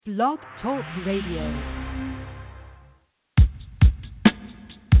Blog Talk Radio.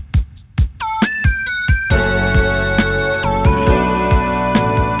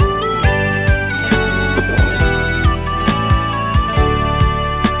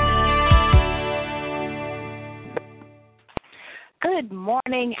 Good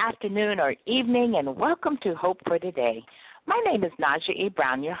morning, afternoon, or evening, and welcome to Hope for Today. My name is Naja E.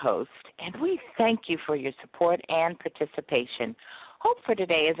 Brown, your host, and we thank you for your support and participation. Hope for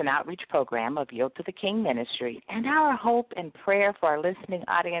Today is an outreach program of Yield to the King Ministry, and our hope and prayer for our listening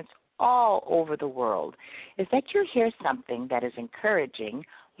audience all over the world is that you hear something that is encouraging,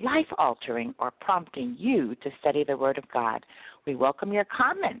 life-altering, or prompting you to study the Word of God. We welcome your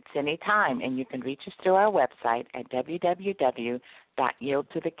comments anytime, and you can reach us through our website at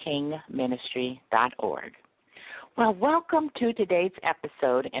www.yieldtothekingministry.org. Well, welcome to today's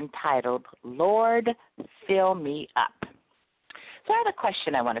episode entitled, Lord, Fill Me Up. So I have a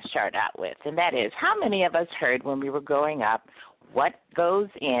question I want to start out with, and that is, how many of us heard when we were growing up, what goes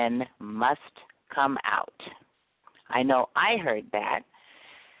in must come out? I know I heard that.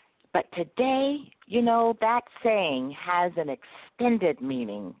 But today, that saying has an extended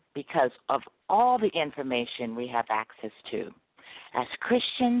meaning because of all the information we have access to. As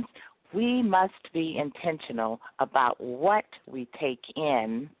Christians, we must be intentional about what we take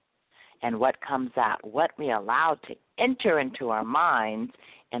in and what comes out, what we allow to enter into our minds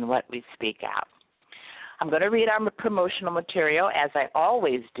and what we speak out. I'm going to read our promotional material as I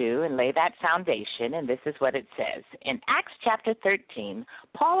always do and lay that foundation, and this is what it says. In Acts chapter 13,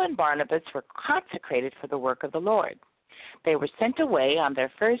 Paul and Barnabas were consecrated for the work of the Lord. They were sent away on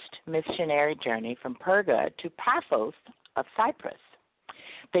their first missionary journey from Perga to Paphos of Cyprus.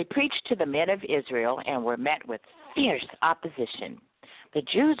 They preached to the men of Israel and were met with fierce opposition. The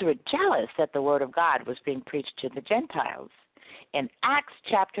Jews were jealous that the word of God was being preached to the Gentiles. In Acts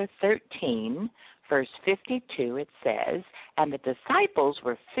chapter 13, verse 52, it says, and the disciples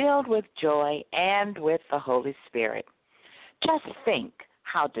were filled with joy and with the Holy Spirit. Just think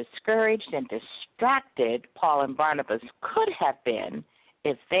how discouraged and distracted Paul and Barnabas could have been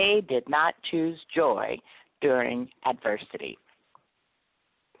if they did not choose joy during adversity.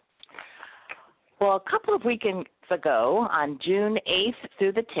 Well, a couple of weekends ago, on June 8th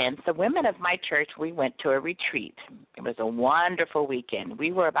through the 10th, the women of my church, we went to a retreat. It was a wonderful weekend.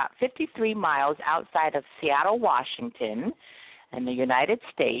 We were about 53 miles outside of Seattle, Washington, in the United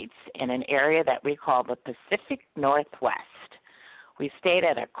States, in an area that we call the Pacific Northwest. We stayed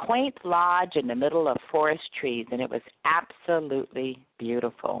at a quaint lodge in the middle of forest trees, and it was absolutely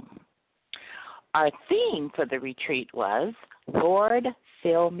beautiful. Our theme for the retreat was, Lord,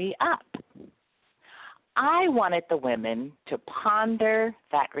 Fill Me Up. I wanted the women to ponder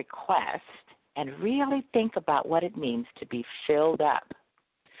that request and really think about what it means to be filled up.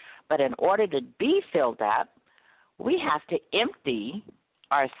 But in order to be filled up, we have to empty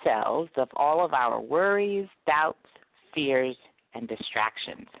ourselves of all of our worries, doubts, fears, and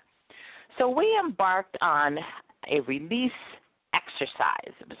distractions. So we embarked on a release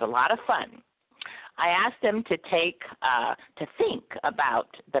exercise. It was a lot of fun. I asked them to think about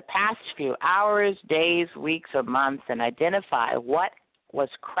the past few hours, days, weeks, or months and identify what was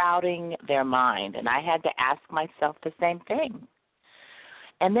crowding their mind. And I had to ask myself the same thing.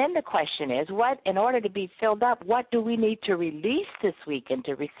 And then the question is, in order to be filled up, what do we need to release this weekend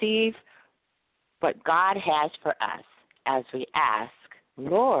to receive what God has for us as we ask,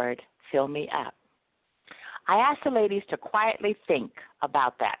 Lord, fill me up? I asked the ladies to quietly think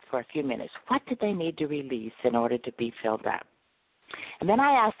about that for a few minutes. What did they need to release in order to be filled up? And then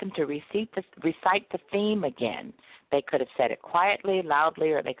I asked them to recite the theme again. They could have said it quietly,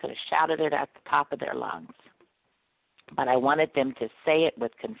 loudly, or they could have shouted it at the top of their lungs. But I wanted them to say it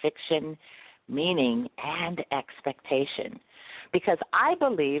with conviction, meaning, and expectation. Because I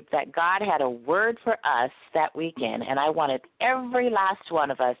believed that God had a word for us that weekend, and I wanted every last one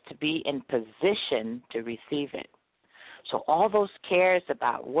of us to be in position to receive it. So all those cares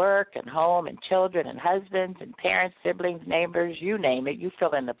about work and home and children and husbands and parents, siblings, neighbors, you name it, you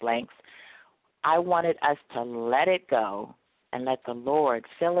fill in the blanks, I wanted us to let it go and let the Lord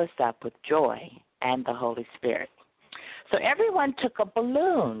fill us up with joy and the Holy Spirit. So everyone took a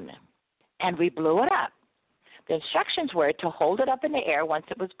balloon, and we blew it up. The instructions were to hold it up in the air once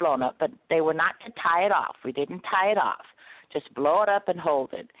it was blown up, but they were not to tie it off. We didn't tie it off. Just blow it up and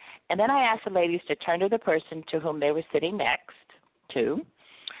hold it. And then I asked the ladies to turn to the person to whom they were sitting next to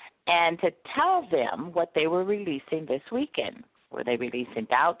and to tell them what they were releasing this weekend. Were they releasing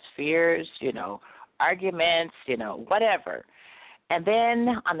doubts, fears, arguments, whatever. And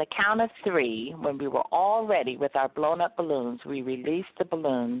then on the count of 3, when we were all ready with our blown-up balloons, we released the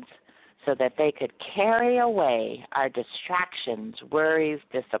balloons so that they could carry away our distractions, worries,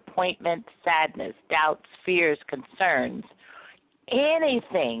 disappointment, sadness, doubts, fears, concerns,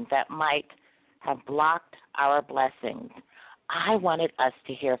 anything that might have blocked our blessings. I wanted us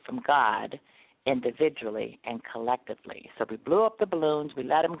to hear from God individually and collectively. So we blew up the balloons, we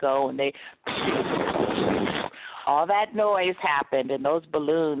let them go, and they all that noise happened, and those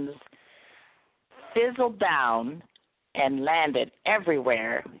balloons fizzled down and landed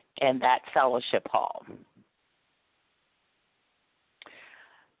everywhere in that fellowship hall.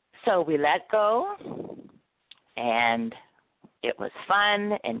 So we let go, and it was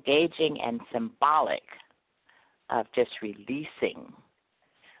fun, engaging, and symbolic of just releasing.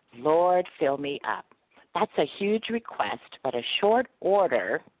 Lord, fill me up. That's a huge request, but a short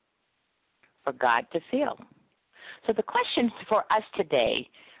order for God to fill. So the question for us today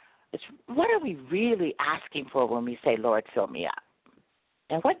is, what are we really asking for when we say, Lord, fill me up?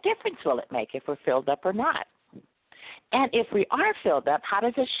 And what difference will it make if we're filled up or not? And if we are filled up, how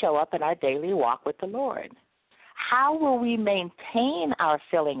does it show up in our daily walk with the Lord? How will we maintain our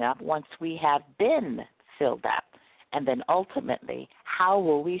filling up once we have been filled up? And then ultimately, how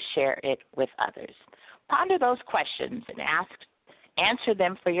will we share it with others? Ponder those questions and answer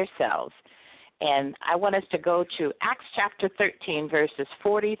them for yourselves. And I want us to go to Acts chapter 13, verses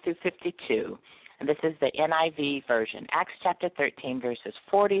 40 through 52. And this is the NIV version. Acts chapter 13, verses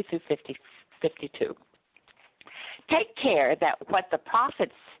 40 through 52. Take care that what the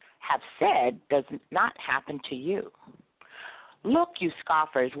prophets have said does not happen to you. Look, you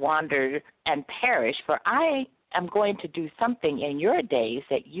scoffers, wander and perish, for I am going to do something in your days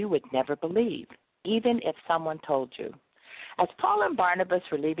that you would never believe, even if someone told you. As Paul and Barnabas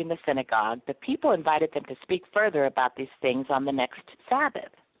were leaving the synagogue, the people invited them to speak further about these things on the next Sabbath.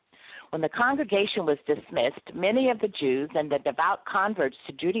 When the congregation was dismissed, many of the Jews and the devout converts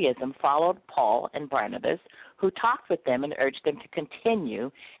to Judaism followed Paul and Barnabas, who talked with them and urged them to continue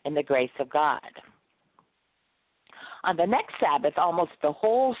in the grace of God. On the next Sabbath, almost the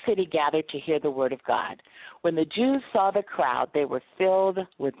whole city gathered to hear the word of God. When the Jews saw the crowd, they were filled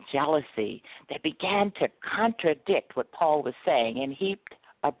with jealousy. They began to contradict what Paul was saying and heaped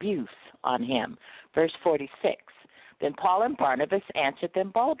abuse on him. Verse 46. Then Paul and Barnabas answered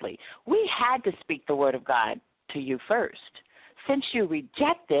them boldly. We had to speak the word of God to you first. Since you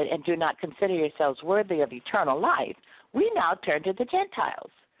reject it and do not consider yourselves worthy of eternal life, we now turn to the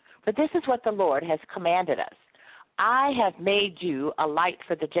Gentiles. For this is what the Lord has commanded us. I have made you a light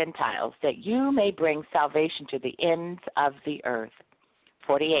for the Gentiles, that you may bring salvation to the ends of the earth.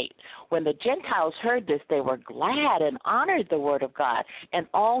 48. When the Gentiles heard this, they were glad and honored the word of God, and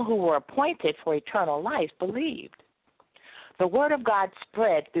all who were appointed for eternal life believed. The word of God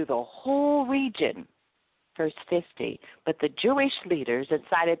spread through the whole region. Verse 50. But the Jewish leaders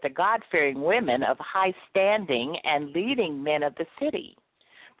incited the God-fearing women of high standing and leading men of the city.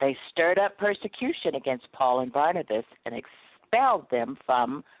 They stirred up persecution against Paul and Barnabas and expelled them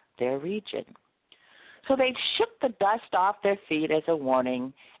from their region. So they shook the dust off their feet as a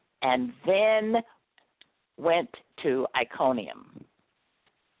warning and then went to Iconium.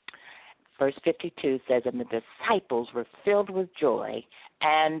 Verse 52 says, and the disciples were filled with joy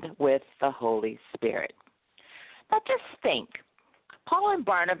and with the Holy Spirit. Now just think, Paul and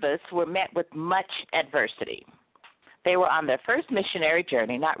Barnabas were met with much adversity. They were on their first missionary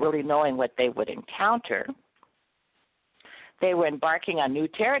journey, not really knowing what they would encounter. They were embarking on new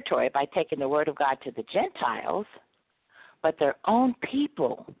territory by taking the word of God to the Gentiles, but their own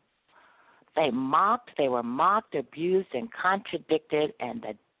people, they were mocked, abused, and contradicted,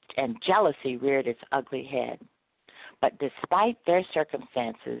 and jealousy reared its ugly head. But despite their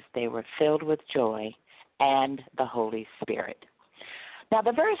circumstances, they were filled with joy and the Holy Spirit. Now,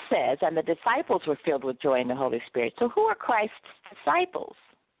 the verse says, and the disciples were filled with joy in the Holy Spirit. So who are Christ's disciples?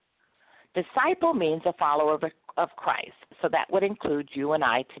 Disciple means a follower of Christ. So that would include you and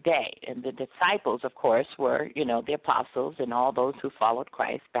I today. And the disciples, of course, were, the apostles and all those who followed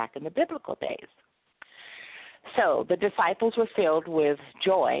Christ back in the biblical days. So the disciples were filled with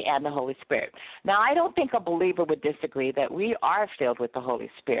joy and the Holy Spirit. Now, I don't think a believer would disagree that we are filled with the Holy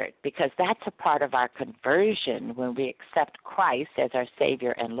Spirit, because that's a part of our conversion when we accept Christ as our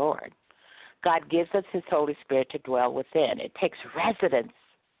Savior and Lord. God gives us His Holy Spirit to dwell within. It takes residence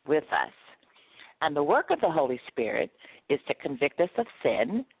with us. And the work of the Holy Spirit is to convict us of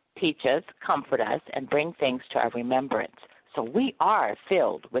sin, teach us, comfort us, and bring things to our remembrance. So we are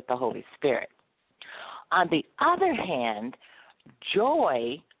filled with the Holy Spirit. On the other hand,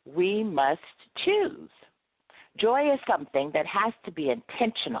 joy we must choose. Joy is something that has to be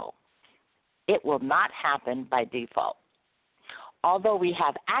intentional. It will not happen by default. Although we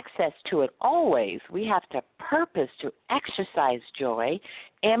have access to it always, we have to purpose to exercise joy,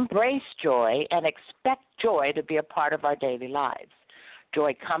 embrace joy, and expect joy to be a part of our daily lives.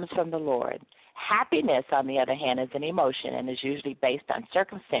 Joy comes from the Lord. Happiness, on the other hand, is an emotion and is usually based on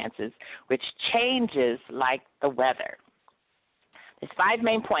circumstances which changes like the weather. There's 5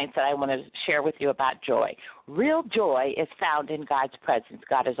 main points that I want to share with you about joy. Real joy is found in God's presence.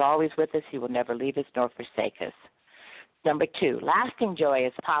 God is always with us. He will never leave us nor forsake us. Number 2, lasting joy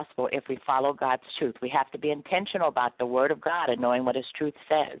is possible if we follow God's truth. We have to be intentional about the Word of God and knowing what His truth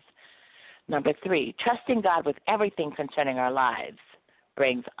says. Number 3, trusting God with everything concerning our lives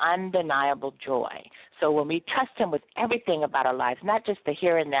brings undeniable joy. So when we trust Him with everything about our lives, not just the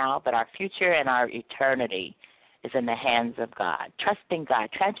here and now, but our future and our eternity is in the hands of God. Trusting God,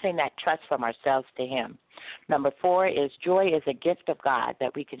 transferring that trust from ourselves to Him. Number 4 is joy is a gift of God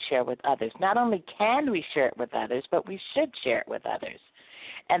that we can share with others. Not only can we share it with others, but we should share it with others.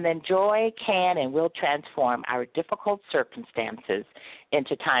 And then joy can and will transform our difficult circumstances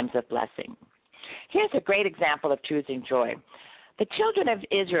into times of blessing. Here's a great example of choosing joy. The children of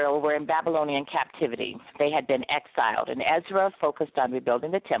Israel were in Babylonian captivity. They had been exiled, and Ezra focused on rebuilding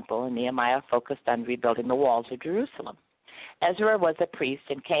the temple, and Nehemiah focused on rebuilding the walls of Jerusalem. Ezra was a priest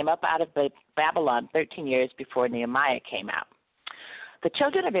and came up out of Babylon 13 years before Nehemiah came out. The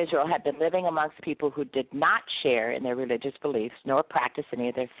children of Israel had been living amongst people who did not share in their religious beliefs nor practice any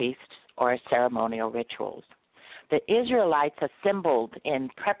of their feasts or ceremonial rituals. The Israelites assembled in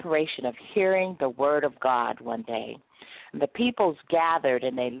preparation of hearing the word of God one day. And the peoples gathered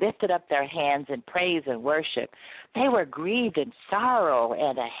and they lifted up their hands in praise and worship. They were grieved with sorrow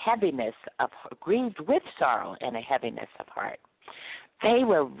and a heaviness of heart. They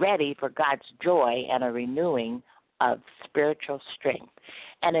were ready for God's joy and a renewing of spiritual strength.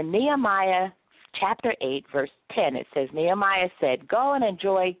 And in Nehemiah chapter 8, verse 10, it says, Nehemiah said, "Go and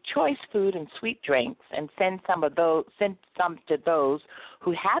enjoy choice food and sweet drinks, and send some to those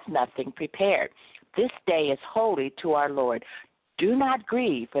who have nothing prepared. This day is holy to our Lord. Do not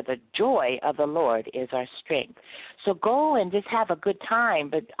grieve, for the joy of the Lord is our strength." So go and just have a good time,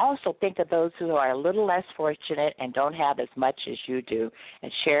 but also think of those who are a little less fortunate and don't have as much as you do,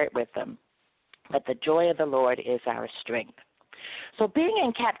 and share it with them. But the joy of the Lord is our strength. So being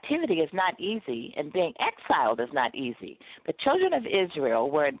in captivity is not easy, and being exiled is not easy. The children of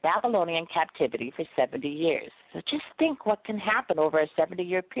Israel were in Babylonian captivity for 70 years. So just think what can happen over a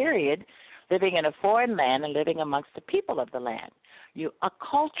 70-year period living in a foreign land and living amongst the people of the land. You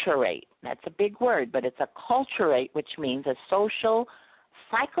acculturate. That's a big word, but it's acculturate, which means a social,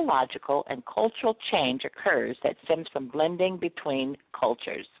 psychological, and cultural change occurs that stems from blending between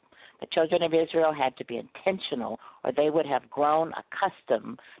cultures. The children of Israel had to be intentional, or they would have grown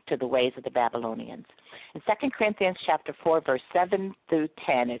accustomed to the ways of the Babylonians. In 2 Corinthians chapter 4, verse 7 through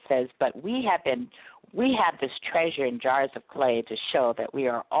 10, it says, "But we have this treasure in jars of clay to show that we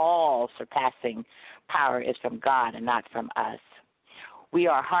are all surpassing power is from God and not from us. We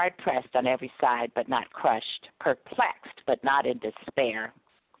are hard-pressed on every side, but not crushed, perplexed, but not in despair,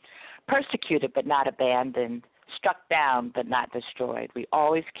 persecuted, but not abandoned, struck down, but not destroyed. We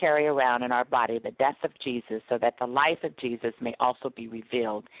always carry around in our body the death of Jesus, so that the life of Jesus may also be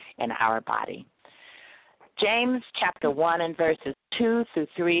revealed in our body." James chapter 1 and verses 2 through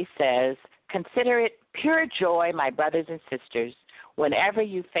 3 says, "Consider it pure joy, my brothers and sisters, whenever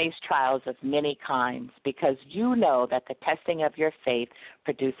you face trials of many kinds, because you know that the testing of your faith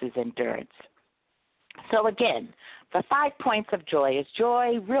produces endurance." So again, the 5 points of joy is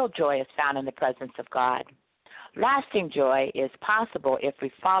joy. Real joy is found in the presence of God. Lasting joy is possible if we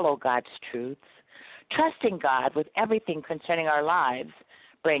follow God's truths. Trusting God with everything concerning our lives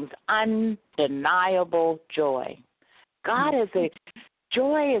brings undeniable joy.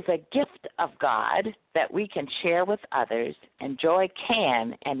 Joy is a gift of God that we can share with others, and joy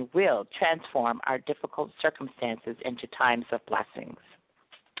can and will transform our difficult circumstances into times of blessings.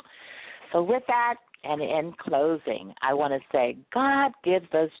 So with that, and in closing, I want to say God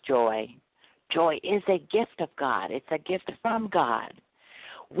gives us joy. Joy is a gift of God. It's a gift from God.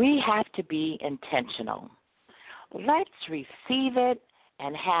 We have to be intentional. Let's receive it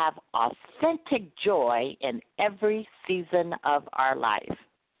and have authentic joy in every season of our life.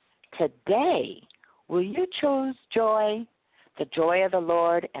 Today, will you choose joy, the joy of the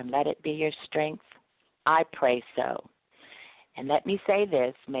Lord, and let it be your strength? I pray so. And let me say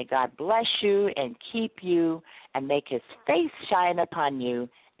this, may God bless you and keep you and make His face shine upon you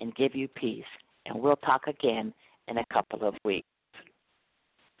and give you peace. And we'll talk again in a couple of weeks.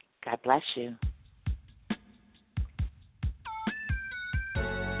 God bless you.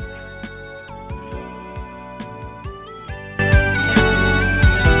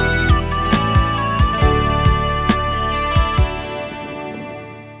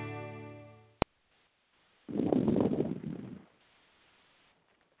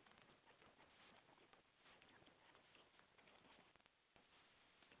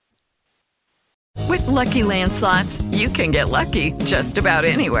 With Lucky Land Slots, you can get lucky just about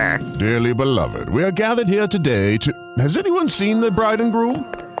anywhere. Dearly beloved, we are gathered here today to... Has anyone seen the bride and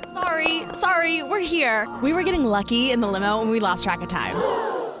groom? Sorry, we're here. We were getting lucky in the limo and we lost track of time.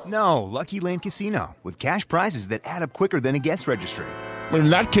 No, Lucky Land Casino, with cash prizes that add up quicker than a guest registry. In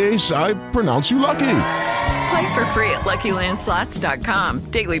that case, I pronounce you lucky. Play for free at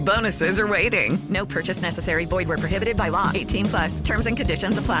LuckyLandSlots.com. Daily bonuses are waiting. No purchase necessary. Void where prohibited by law. 18+. Terms and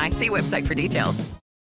conditions apply. See website for details.